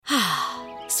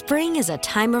Spring is a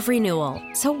time of renewal,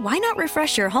 so why not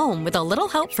refresh your home with a little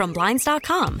help from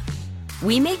Blinds.com?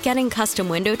 We make getting custom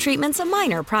window treatments a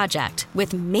minor project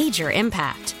with major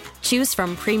impact. Choose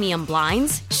from premium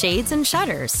blinds, shades, and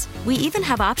shutters. We even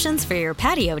have options for your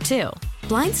patio, too.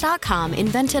 Blinds.com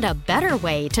invented a better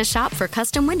way to shop for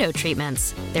custom window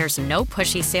treatments. There's no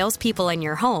pushy salespeople in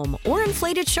your home or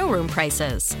inflated showroom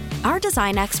prices. Our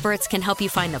design experts can help you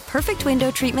find the perfect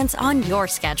window treatments on your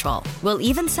schedule. We'll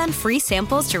even send free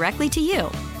samples directly to you.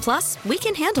 Plus, we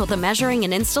can handle the measuring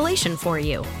and installation for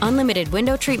you. Unlimited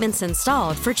window treatments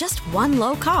installed for just one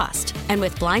low cost. And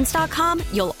with Blinds.com,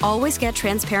 you'll always get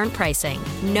transparent pricing.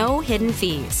 No hidden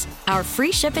fees. Our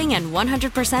free shipping and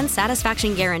 100%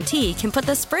 satisfaction guarantee can put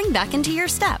the spring back into your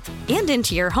step and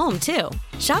into your home, too.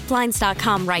 Shop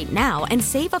Blinds.com right now and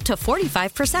save up to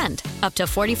 45%. Up to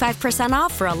 45%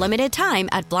 off for a limited time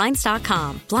at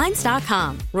Blinds.com.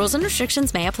 Blinds.com. Rules and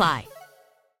restrictions may apply.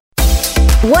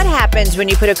 What happens when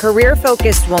you put a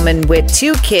career-focused woman with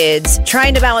 2 kids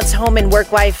trying to balance home and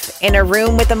work life in a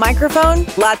room with a microphone?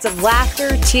 Lots of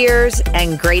laughter, tears,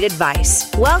 and great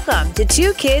advice. Welcome to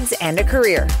 2 Kids and a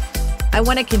Career. I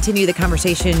want to continue the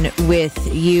conversation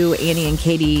with you, Annie and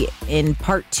Katie, in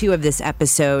part 2 of this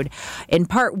episode. In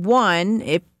part 1,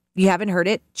 if you haven't heard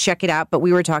it, check it out. But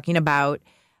we were talking about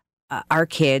our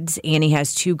kids. Annie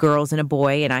has 2 girls and a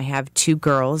boy, and I have 2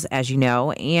 girls, as you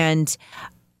know. And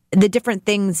the different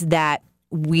things that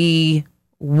we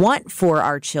want for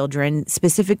our children,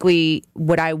 specifically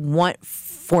what I want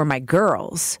for my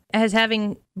girls. As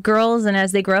having girls and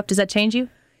as they grow up, does that change you?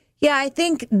 Yeah, I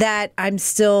think that I'm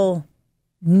still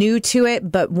new to it,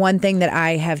 but one thing that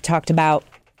I have talked about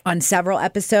on several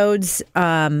episodes,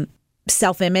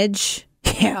 self-image.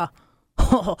 Yeah.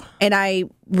 And I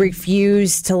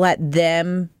refuse to let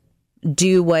them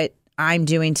do what I'm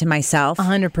doing to myself.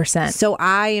 100%. So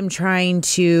I am trying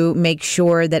to make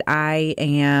sure that I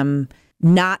am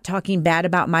not talking bad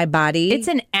about my body. It's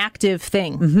an active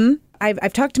thing. Mm-hmm.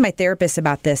 I've talked to my therapist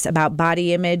about this, about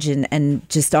body image and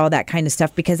just all that kind of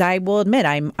stuff, because I will admit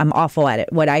I'm awful at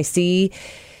it. What I see,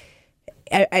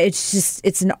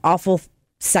 it's an awful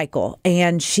cycle.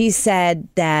 And she said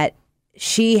that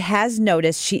she has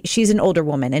noticed, she's an older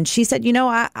woman, and she said,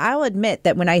 I'll admit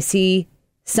that when I see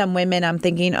some women, I'm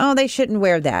thinking, oh, they shouldn't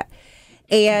wear that.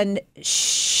 And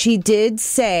she did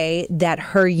say that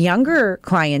her younger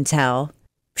clientele,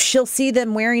 she'll see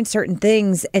them wearing certain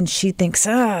things and she thinks,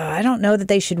 I don't know that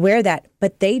they should wear that,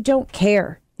 but they don't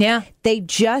care. Yeah. They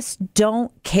just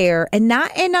don't care. And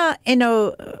not in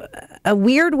a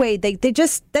weird way.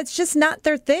 That's just not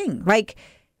their thing. Like,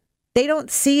 they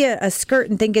don't see a skirt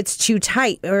and think it's too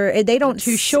tight, or they don't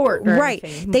too short. Right.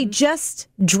 Mm-hmm. They just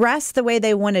dress the way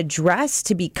they want to dress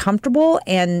to be comfortable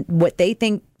and what they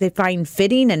think they find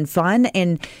fitting and fun.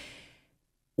 And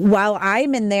while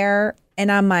I'm in there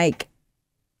and I'm like,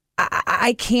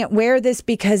 I can't wear this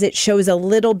because it shows a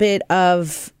little bit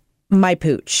of my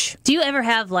pooch. Do you ever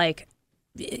have an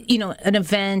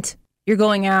event, you're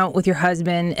going out with your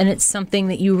husband and it's something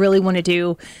that you really want to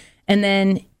do, and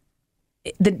then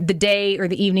the day or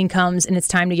the evening comes and it's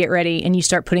time to get ready and you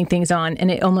start putting things on and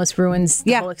it almost ruins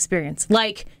the whole experience?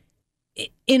 Like,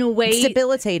 in a way, it's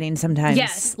debilitating sometimes.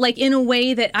 Yes, like in a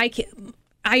way that I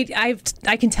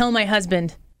can tell my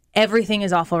husband everything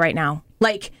is awful right now.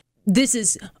 Like, this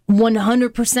is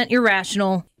 100%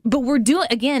 irrational, but we're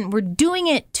doing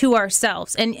it to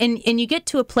ourselves. And you get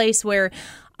to a place where,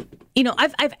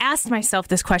 I've asked myself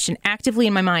this question actively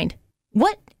in my mind.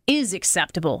 What is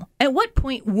acceptable? At what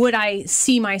point would I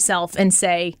see myself and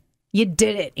say, you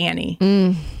did it,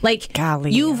 Annie? Like,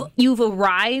 golly, you've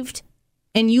arrived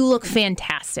and you look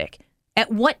fantastic.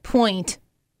 At what point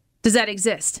does that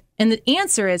exist? And the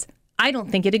answer is, I don't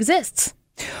think it exists.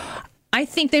 I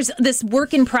think there's this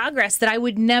work in progress that I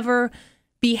would never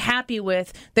be happy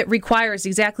with, that requires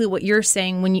exactly what you're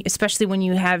saying, especially when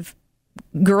you have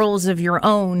girls of your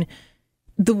own.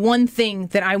 The one thing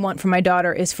that I want for my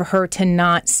daughter is for her to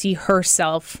not see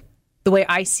herself the way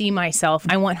I see myself.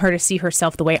 I want her to see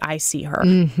herself the way I see her.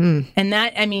 Mm-hmm. And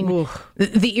that,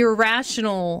 the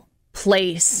irrational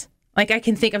place, like, I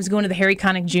can think I was going to the Harry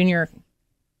Connick Jr.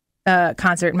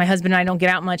 Concert. My husband and I don't get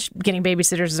out much. Getting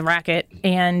babysitters is a racket,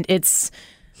 and it's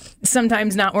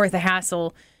sometimes not worth the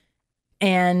hassle.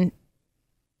 And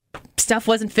stuff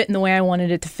wasn't fitting the way I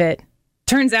wanted it to fit.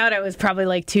 Turns out I was probably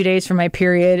like 2 days from my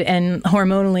period and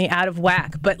hormonally out of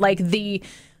whack. But like the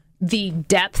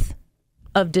depth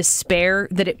of despair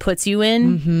that it puts you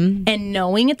in, mm-hmm. and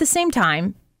knowing at the same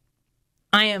time,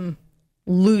 I am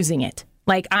losing it.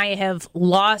 Like, I have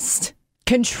lost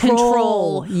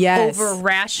control yes. over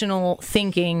rational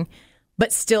thinking,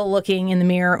 but still looking in the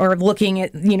mirror or looking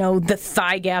at, the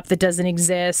thigh gap that doesn't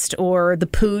exist or the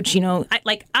pooch,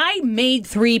 I made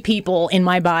 3 people in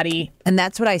my body. And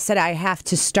that's what I said I have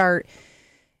to start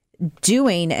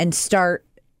doing and start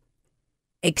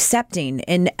accepting.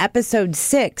 In episode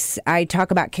 6, I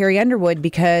talk about Carrie Underwood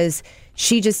because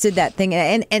she just did that thing.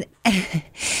 And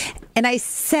I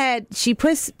said, she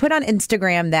put on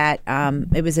Instagram that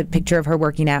it was a picture of her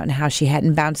working out and how she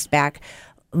hadn't bounced back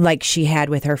like she had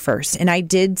with her first. And I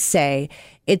did say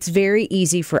it's very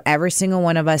easy for every single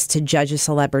one of us to judge a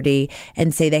celebrity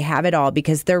and say they have it all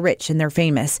because they're rich and they're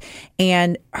famous.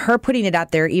 And her putting it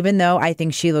out there, even though I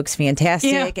think she looks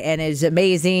fantastic and is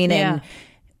amazing, and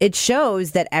it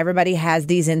shows that everybody has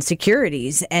these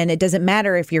insecurities, and it doesn't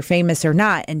matter if you're famous or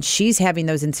not. And she's having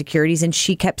those insecurities, and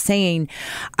she kept saying,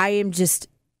 I am just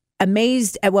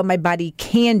amazed at what my body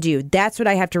can do. That's what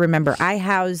I have to remember. I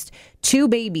housed 2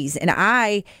 babies, and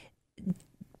I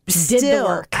did the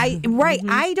work.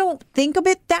 I don't think of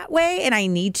it that way, and I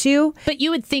need to. But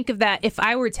you would think of that if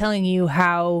I were telling you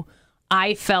how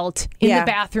I felt in the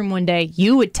bathroom one day,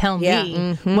 you would tell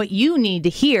me what you need to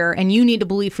hear and you need to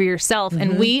believe for yourself.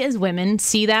 And we as women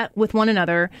see that with one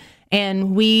another,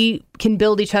 and we can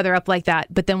build each other up like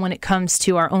that. But then when it comes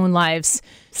to our own lives,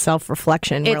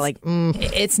 self-reflection, we're like,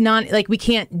 it's not like we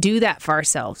can't do that for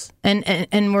ourselves.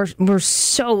 And we're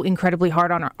so incredibly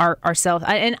hard on ourselves.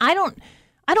 And I don't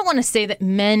want to say that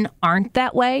men aren't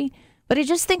that way, but I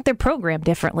just think they're programmed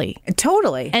differently.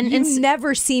 Totally. And you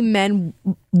never see men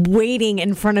waiting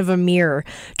in front of a mirror,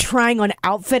 trying on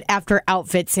outfit after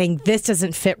outfit, saying this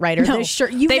doesn't fit right or this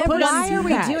shirt. Why are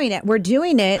we doing it? We're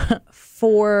doing it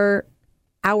for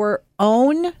our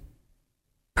own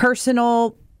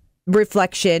personal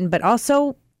reflection, but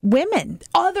also women.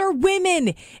 Other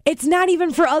women. It's not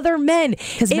even for other men.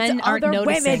 Because men aren't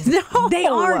noticing. Women. No, they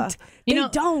aren't. They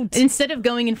don't. Instead of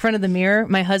going in front of the mirror,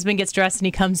 my husband gets dressed and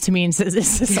he comes to me and says,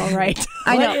 "Is this all right?"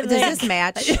 I know. Does this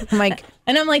match? I'm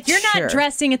like, you're not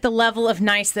dressing at the level of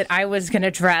nice that I was going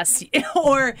to dress,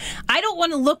 or I don't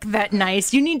want to look that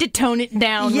nice. You need to tone it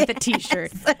down with a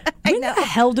t-shirt. When the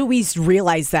hell do we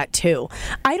realize that too?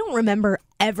 I don't remember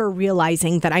ever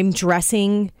realizing that I'm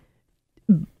dressing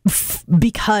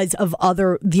because of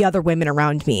the other women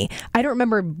around me. I don't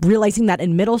remember realizing that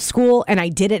in middle school, and I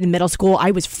did it in middle school.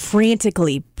 I was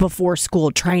frantically before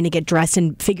school trying to get dressed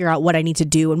and figure out what I need to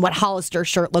do and what Hollister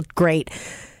shirt looked great.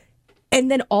 And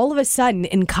then all of a sudden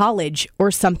in college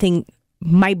or something,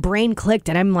 my brain clicked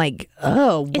and I'm like,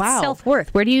 oh, wow. It's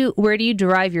self-worth. Where do you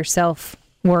derive your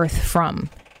self-worth from?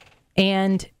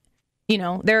 And,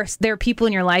 there are people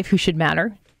in your life who should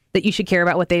matter, that you should care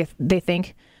about what they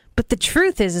think. But the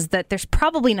truth is that there's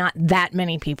probably not that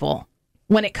many people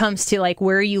when it comes to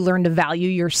where you learn to value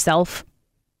yourself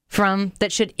from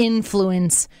that should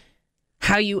influence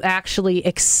how you actually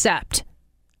accept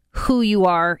who you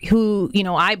are, who,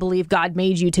 I believe God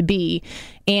made you to be.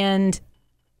 And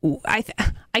I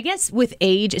guess with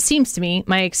age, it seems to me,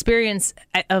 my experience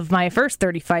of my first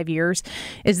 35 years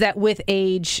is that with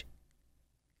age,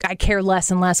 I care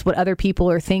less and less what other people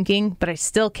are thinking, but I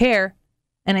still care.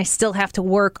 And I still have to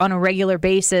work on a regular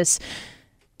basis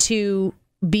to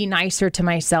be nicer to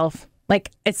myself.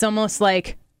 It's almost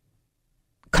like,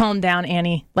 calm down,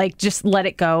 Annie. Just let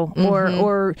it go,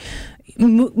 or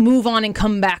move on and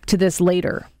come back to this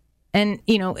later. And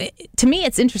to me,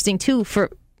 it's interesting too.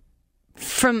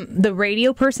 From the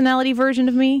radio personality version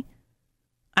of me,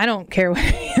 I don't care what.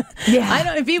 I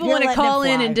don't. If people want to call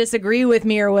in and disagree with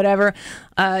me or whatever,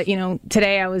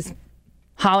 today I was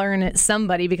hollering at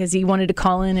somebody because he wanted to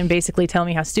call in and basically tell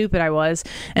me how stupid I was.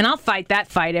 And I'll fight that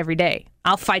fight every day.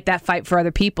 I'll fight that fight for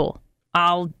other people.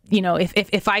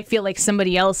 If I feel like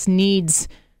somebody else needs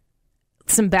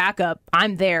some backup,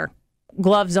 I'm there,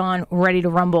 gloves on, ready to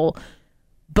rumble.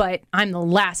 But I'm the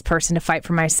last person to fight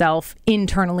for myself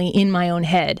internally in my own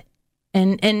head.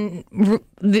 And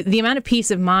the amount of peace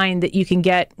of mind that you can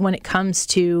get when it comes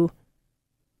to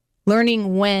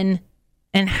learning when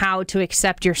and how to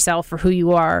accept yourself for who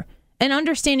you are. And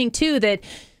understanding, too, that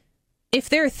if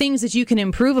there are things that you can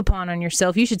improve upon on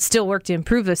yourself, you should still work to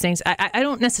improve those things. I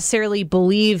don't necessarily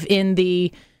believe in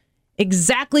the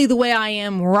exactly the way I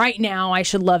am right now, I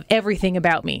should love everything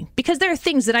about me. Because there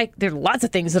are lots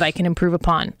of things that I can improve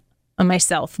upon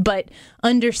myself. But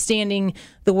understanding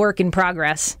the work in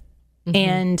progress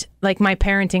and my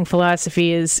parenting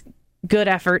philosophy is good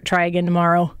effort, try again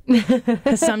tomorrow.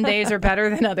 Some days are better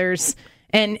than others.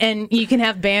 And you can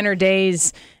have banner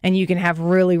days and you can have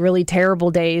really, really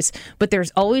terrible days, but there's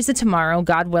always a tomorrow,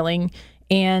 God willing.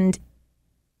 And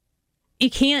you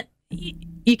can't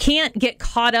get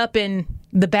caught up in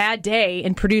the bad day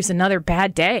and produce another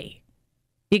bad day.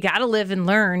 You got to live and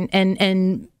learn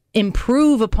and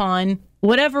improve upon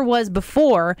whatever was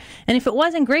before. And if it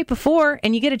wasn't great before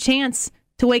and you get a chance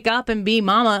to wake up and be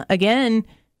mama again,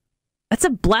 that's a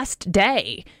blessed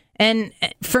day. And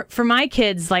for my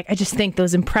kids, like, I just think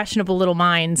those impressionable little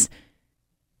minds,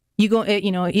 you go,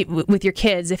 with your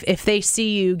kids, if they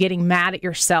see you getting mad at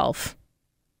yourself,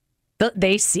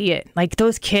 they see it. Like,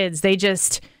 those kids,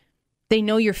 they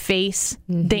know your face.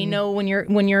 Mm-hmm. They know when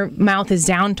your mouth is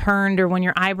downturned or when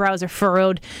your eyebrows are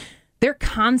furrowed. They're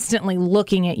constantly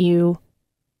looking at you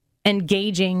and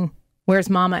gauging, where's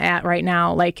mama at right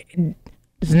now? Like,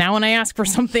 is now when I ask for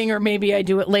something, or maybe I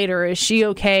do it later? Is she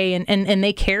okay? And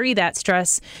they carry that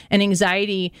stress and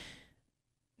anxiety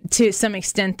to some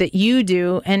extent that you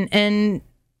do. And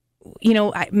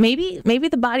maybe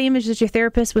the body image that your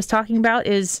therapist was talking about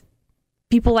is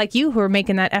people like you who are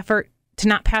making that effort to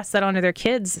not pass that on to their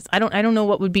kids. I don't know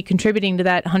what would be contributing to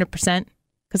that 100%,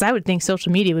 because I would think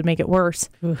social media would make it worse.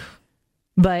 Oof.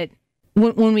 But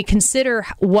when we consider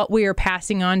what we are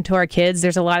passing on to our kids,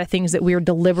 there's a lot of things that we are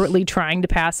deliberately trying to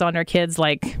pass on to our kids,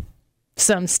 like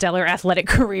some stellar athletic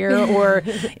career or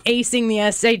acing the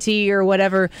SAT or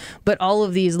whatever. But all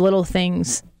of these little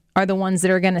things are the ones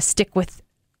that are going to stick with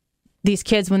these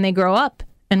kids when they grow up.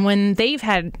 And when they've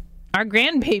had our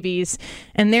grandbabies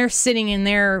and they're sitting in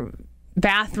their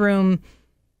bathroom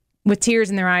with tears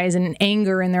in their eyes and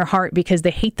anger in their heart because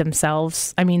they hate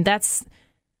themselves. I mean, that's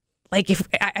like,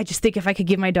 I just think if I could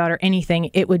give my daughter anything,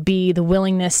 it would be the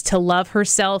willingness to love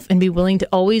herself and be willing to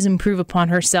always improve upon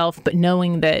herself, but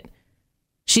knowing that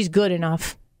she's good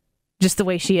enough just the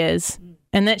way she is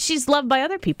and that she's loved by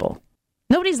other people.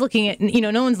 Nobody's looking at,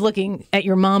 no one's looking at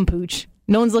your mom pooch.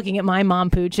 No one's looking at my mom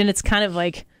pooch. And it's kind of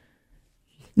like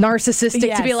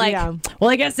narcissistic to be like, well,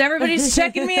 I guess everybody's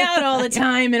checking me out all the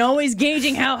time and always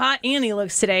gauging how hot Annie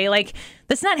looks today. Like,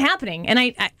 that's not happening. And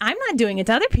I'm not doing it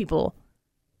to other people,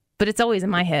 but it's always in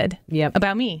my head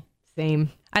about me.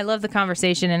 Same. I love the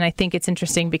conversation, and I think it's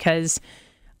interesting because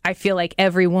I feel like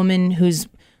every woman who's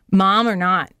mom or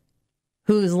not,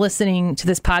 who's listening to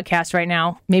this podcast right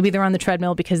now, maybe they're on the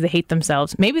treadmill because they hate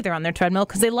themselves. Maybe they're on their treadmill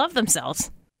because they love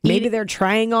themselves. Maybe they're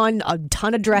trying on a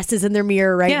ton of dresses in their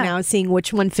mirror right now, seeing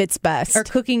which one fits best. Or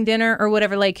cooking dinner or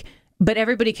whatever. But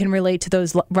everybody can relate to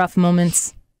those rough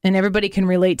moments, and everybody can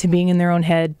relate to being in their own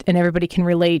head, and everybody can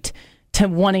relate to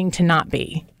wanting to not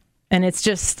be. And it's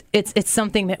just, it's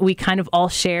something that we kind of all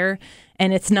share.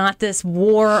 And it's not this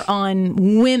war on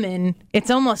women.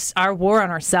 It's almost our war on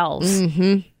ourselves.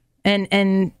 Mm-hmm.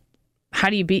 And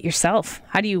how do you beat yourself?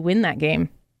 How do you win that game?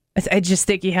 I just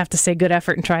think you have to say good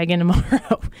effort and try again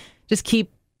tomorrow. Just keep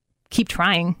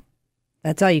trying.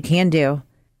 That's all you can do.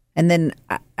 And then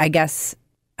I guess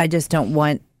I just don't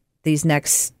want these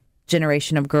next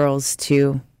generation of girls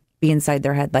to be inside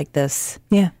their head like this.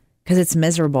 Yeah. Because it's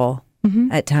miserable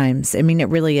at times. I mean, it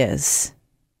really is.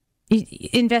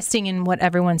 Investing in what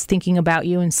everyone's thinking about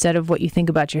you instead of what you think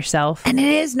about yourself. And it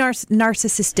is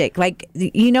narcissistic. Like,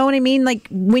 you know what I mean? Like,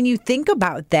 when you think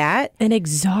about that. And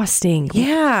exhausting.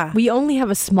 Yeah. We only have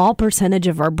a small percentage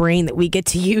of our brain that we get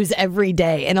to use every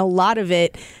day. And a lot of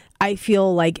it, I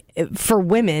feel like, for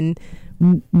women,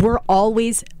 we're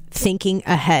always thinking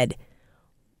ahead.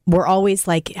 We're always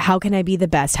like, how can I be the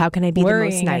best? How can I be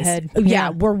worrying the most nice? Ahead.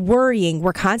 Yeah, we're worrying.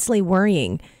 We're constantly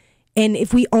worrying. And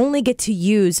if we only get to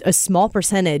use a small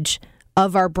percentage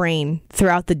of our brain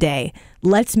throughout the day,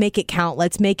 let's make it count.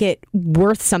 Let's make it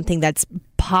worth something that's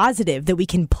positive that we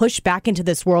can push back into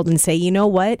this world and say, you know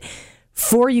what?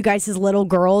 For you guys as little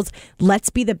girls, let's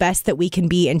be the best that we can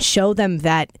be and show them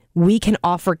that we can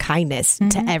offer kindness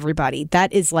to everybody.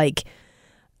 That is like,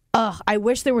 I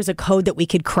wish there was a code that we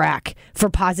could crack for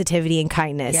positivity and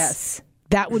kindness. Yes.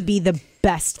 That would be the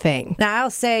best thing. Now, I'll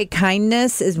say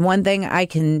kindness is one thing I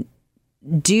can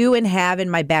do and have in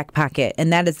my back pocket.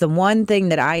 And that is the one thing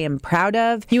that I am proud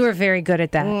of. You are very good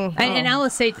at that. Mm-hmm. And I will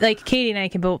say, like, Katie and I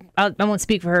can both, I won't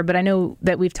speak for her, but I know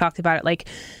that we've talked about it. Like,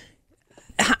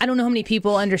 I don't know how many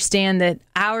people understand that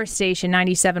our station,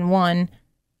 97.1,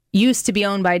 used to be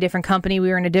owned by a different company. We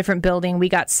were in a different building. We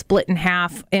got split in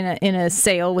half in a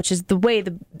sale, which is the way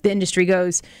the industry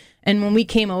goes. And when we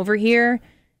came over here,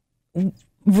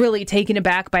 really taken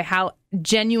aback by how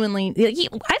genuinely,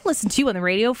 I've listened to you on the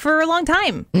radio for a long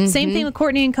time. Mm-hmm. Same thing with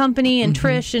Courtney and company and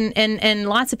Trish and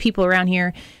lots of people around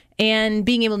here, and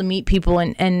being able to meet people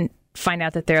and find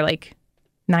out that they're like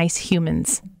nice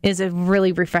humans is a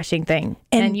really refreshing thing.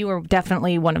 And you are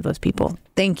definitely one of those people.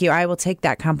 Thank you. I will take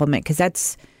that compliment, because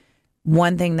that's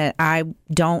one thing that I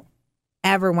don't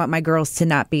ever want my girls to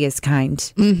not be as kind.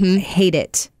 Mm-hmm. I hate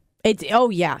it.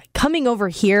 Coming over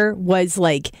here was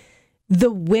like, the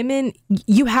women,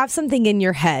 you have something in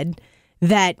your head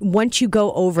that once you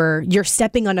go over, you're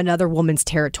stepping on another woman's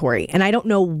territory. And I don't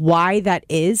know why that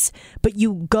is, but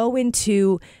you go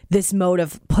into this mode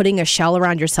of putting a shell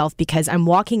around yourself because I'm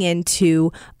walking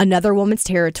into another woman's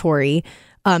territory.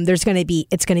 It's going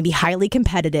to be highly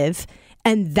competitive.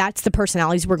 And that's the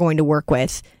personalities we're going to work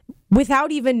with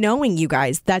without even knowing you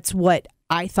guys. That's what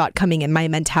I thought coming in, my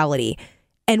mentality.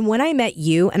 And when I met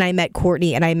you and I met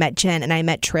Courtney and I met Jen and I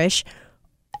met Trish,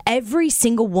 every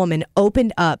single woman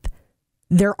opened up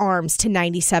their arms to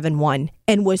 97.1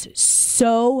 and was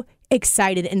so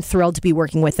excited and thrilled to be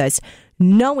working with us,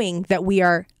 knowing that we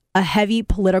are a heavy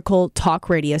political talk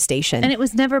radio station. And it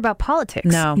was never about politics.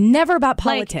 No. Never about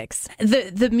politics.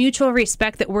 Like, the mutual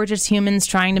respect that we're just humans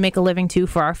trying to make a living too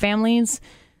for our families,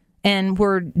 and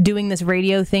we're doing this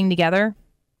radio thing together.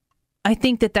 I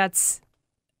think that's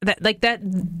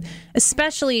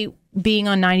especially being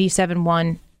on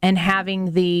 97.1 and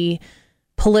having the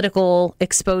political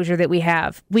exposure that we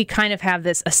have, we kind of have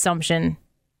this assumption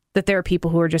that there are people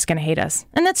who are just going to hate us.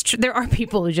 And that's true. There are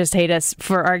people who just hate us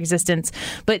for our existence.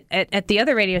 But at the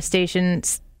other radio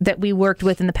stations that we worked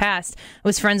with in the past, I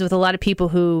was friends with a lot of people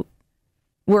who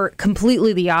were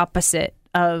completely the opposite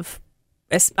of,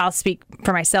 I'll speak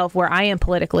for myself, where I am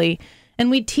politically. And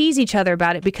we'd tease each other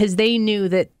about it because they knew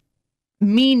that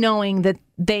me knowing that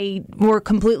they were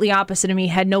completely opposite of me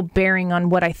had no bearing on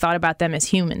what I thought about them as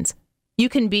humans. You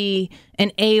can be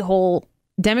an a-hole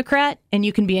Democrat and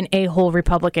you can be an a-hole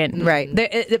Republican. Right.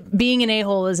 Being an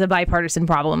a-hole is a bipartisan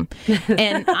problem.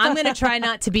 And I'm going to try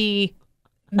not to be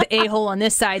the a-hole on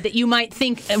this side that you might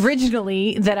think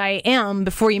originally that I am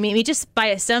before you meet me, just by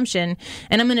assumption.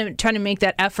 And I'm going to try to make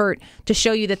that effort to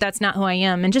show you that that's not who I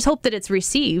am and just hope that it's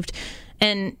received.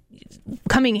 And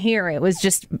coming here, it was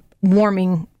just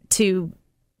warming to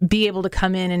be able to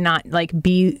come in and not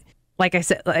be... Like I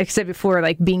said before,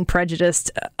 being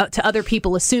prejudiced to other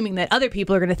people, assuming that other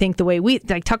people are going to think the way we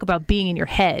talk about being in your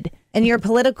head. And your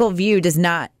political view does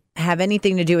not have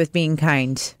anything to do with being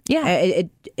kind. Yeah.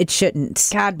 It shouldn't.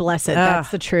 God bless it. That's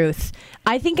the truth.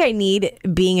 I think I need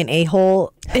being an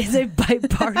a-hole is a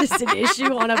bipartisan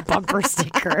issue on a bumper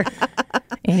sticker.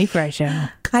 Annie Fry Show.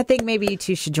 I think maybe you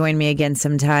two should join me again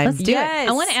sometime. Let's do it.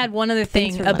 I want to add one other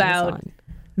thing about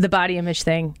the body image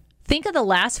thing. Think of the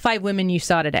last 5 women you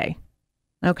saw today.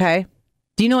 Okay.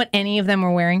 Do you know what any of them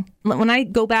were wearing? When I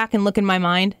go back and look in my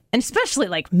mind, and especially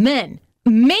men,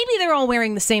 maybe they're all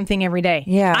wearing the same thing every day.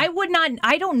 Yeah.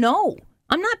 I don't know.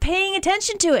 I'm not paying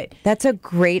attention to it. That's a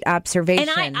great observation.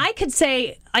 And I could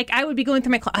say, I would be going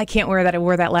through my closet. I can't wear that. I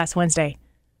wore that last Wednesday.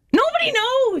 Nobody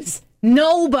knows.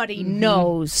 Nobody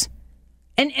knows.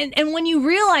 And when you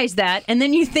realize that, and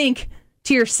then you think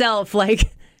to yourself,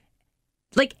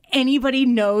 anybody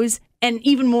knows. And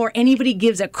even more, anybody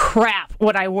gives a crap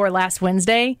what I wore last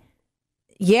Wednesday.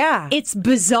 Yeah. It's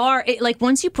bizarre.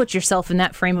 Once you put yourself in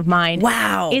that frame of mind.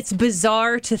 Wow. It's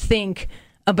bizarre to think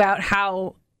about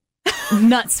how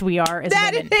nuts we are as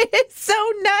women. That is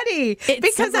so nutty.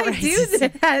 Because I do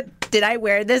that. Did I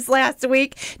wear this last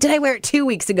week? Did I wear it 2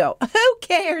 weeks ago? Who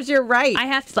cares? You're right. I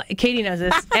have to, Katie knows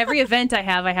this. Every event I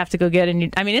have to go get.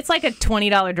 It's like a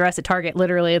 $20 dress at Target,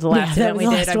 literally, the last event we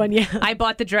did. I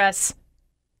bought the dress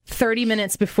 30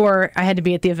 minutes before I had to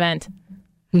be at the event.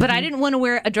 But I didn't want to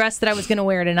wear a dress that I was going to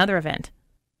wear at another event.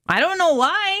 I don't know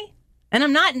why. And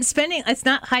I'm not spending, it's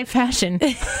not high fashion.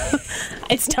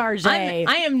 It's Target.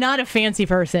 I am not a fancy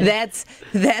person. That's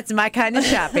my kind of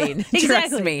shopping. Exactly.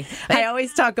 Trust me. I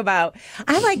always talk about,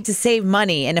 I like to save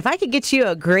money. And if I could get you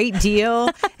a great deal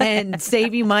and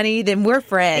save you money, then we're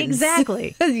friends.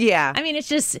 Exactly. Yeah. It's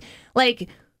just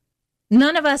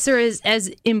none of us are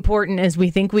as important as we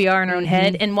think we are in our own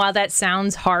head. And while that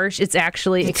sounds harsh, it's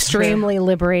actually extremely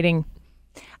liberating.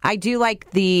 I do like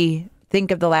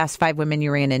think of the last 5 women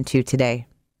you ran into today.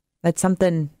 That's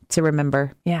something to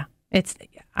remember. Yeah.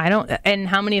 And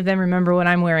how many of them remember what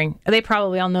I'm wearing? They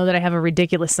probably all know that I have a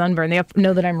ridiculous sunburn. They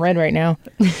know that I'm red right now.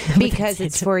 Because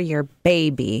it's for your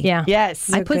baby. Yeah.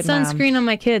 Yes. I put sunscreen on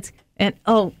my kids. And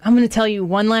I'm going to tell you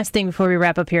one last thing before we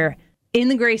wrap up here. In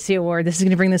the Gracie Award, this is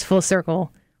going to bring this full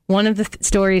circle. One of the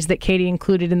stories that Katie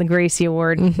included in the Gracie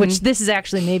Award, which this is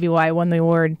actually maybe why I won the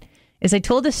award, is I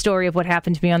told a story of what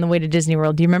happened to me on the way to Disney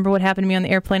World. Do you remember what happened to me on the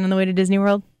airplane on the way to Disney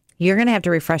World? You're going to have to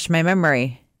refresh my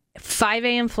memory. 5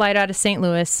 a.m. flight out of St.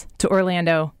 Louis to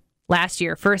Orlando last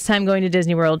year. First time going to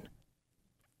Disney World.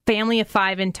 Family of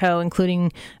 5 in tow,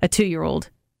 including a 2-year-old.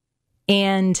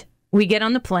 And we get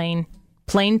on the plane.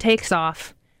 Plane takes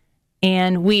off.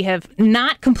 And we have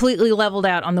not completely leveled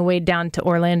out on the way down to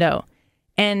Orlando.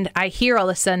 And I hear all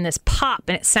of a sudden this pop,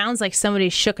 and it sounds like somebody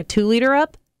shook a 2-liter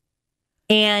up.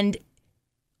 And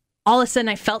all of a sudden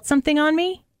I felt something on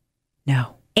me.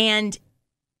 No. And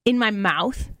in my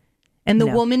mouth, and the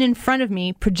woman in front of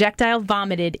me projectile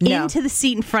vomited into the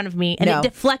seat in front of me, and it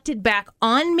deflected back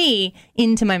on me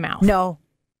into my mouth. No.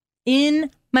 In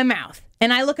my mouth.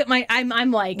 And I look at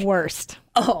I'm like... Worst.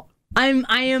 Oh,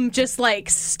 I am just like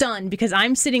stunned because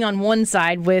I'm sitting on one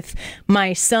side with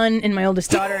my son and my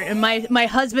oldest daughter, and my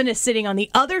husband is sitting on the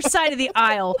other side of the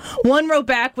aisle, one row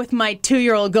back with my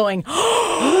 2-year-old going...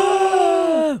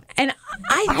 And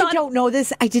I don't know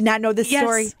this. I did not know this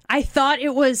story. I thought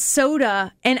it was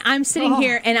soda, and I'm sitting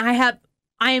here, and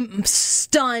I am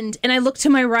stunned, and I look to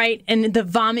my right, and the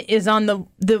vomit is on the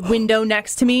window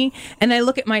next to me, and I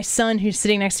look at my son who's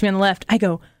sitting next to me on the left. I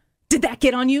go, did that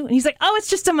get on you? And he's like, oh, it's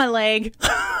just on my leg.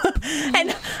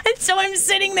 and so I'm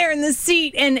sitting there in the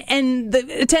seat, and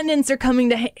the attendants are coming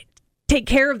to take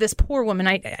care of this poor woman.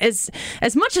 As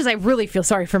much as I really feel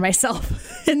sorry for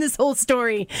myself in this whole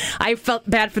story, I felt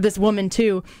bad for this woman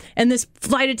too. And this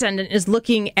flight attendant is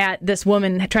looking at this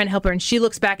woman trying to help her, and she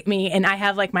looks back at me, and I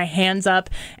have like my hands up,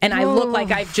 and I look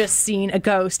like I've just seen a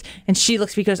ghost. And she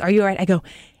looks at me and goes, are you all right? I go,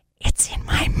 it's in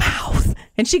my mouth.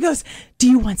 And she goes, do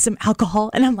you want some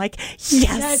alcohol? And I'm like,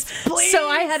 yes please. So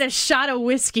I had a shot of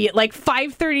whiskey at like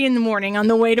 5:30 in the morning on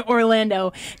the way to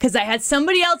Orlando because I had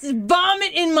somebody else's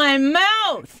vomit in my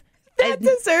mouth. That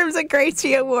deserves a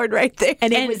Gracie Award right there.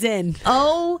 And it was in.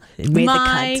 Oh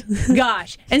my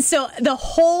gosh. And so the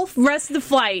whole rest of the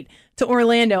flight to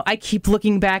Orlando, I keep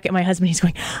looking back at my husband. He's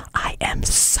going, I am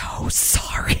so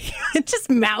sorry. Just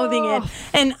mouthing it.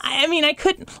 And I mean, I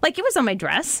couldn't, like, it was on my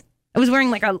dress. I was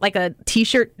wearing like a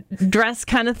t-shirt dress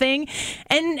kind of thing.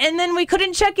 And then we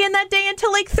couldn't check in that day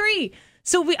until like 3.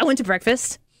 So I went to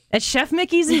breakfast at Chef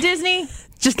Mickey's in Disney.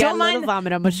 Just got don't mind a little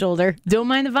vomit on my shoulder. Don't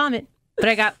mind the vomit. But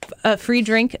I got a free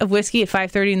drink of whiskey at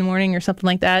 5:30 in the morning or something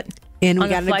like that. And we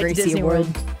got a Gracie Award.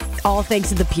 All thanks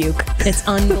to the puke. It's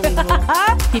unbelievable.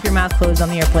 Keep your mouth closed on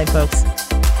the airplane, folks.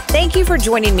 Thank you for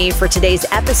joining me for today's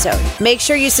episode. Make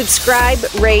sure you subscribe,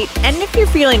 rate, and if you're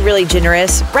feeling really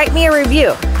generous, write me a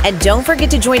review. And don't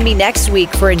forget to join me next week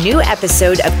for a new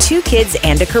episode of 2 Kids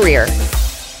and a Career.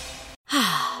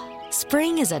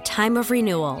 Spring is a time of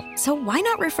renewal, so why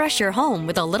not refresh your home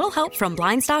with a little help from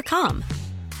Blinds.com?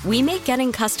 We make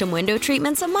getting custom window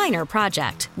treatments a minor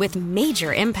project with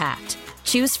major impact.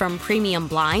 Choose from premium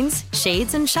blinds,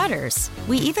 shades, and shutters.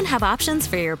 We even have options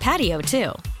for your patio,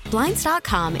 too.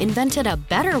 Blinds.com invented a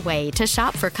better way to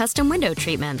shop for custom window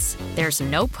treatments. There's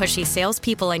no pushy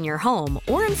salespeople in your home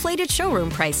or inflated showroom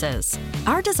prices.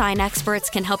 Our design experts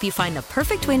can help you find the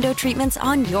perfect window treatments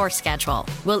on your schedule.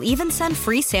 We'll even send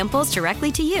free samples directly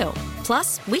to you.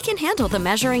 Plus, we can handle the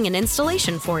measuring and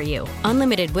installation for you.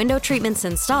 Unlimited window treatments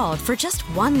installed for just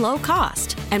one low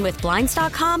cost. And with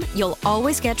Blinds.com, you'll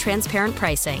always get transparent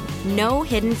pricing. No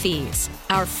hidden fees.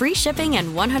 Our free shipping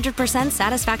and 100%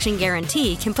 satisfaction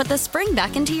guarantee can put the spring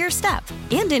back into your step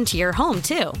and into your home,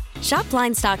 too. Shop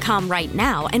Blinds.com right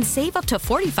now and save up to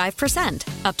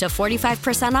 45%. Up to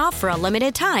 45% off for a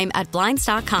limited time at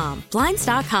Blinds.com.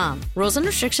 Blinds.com. Rules and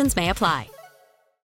restrictions may apply.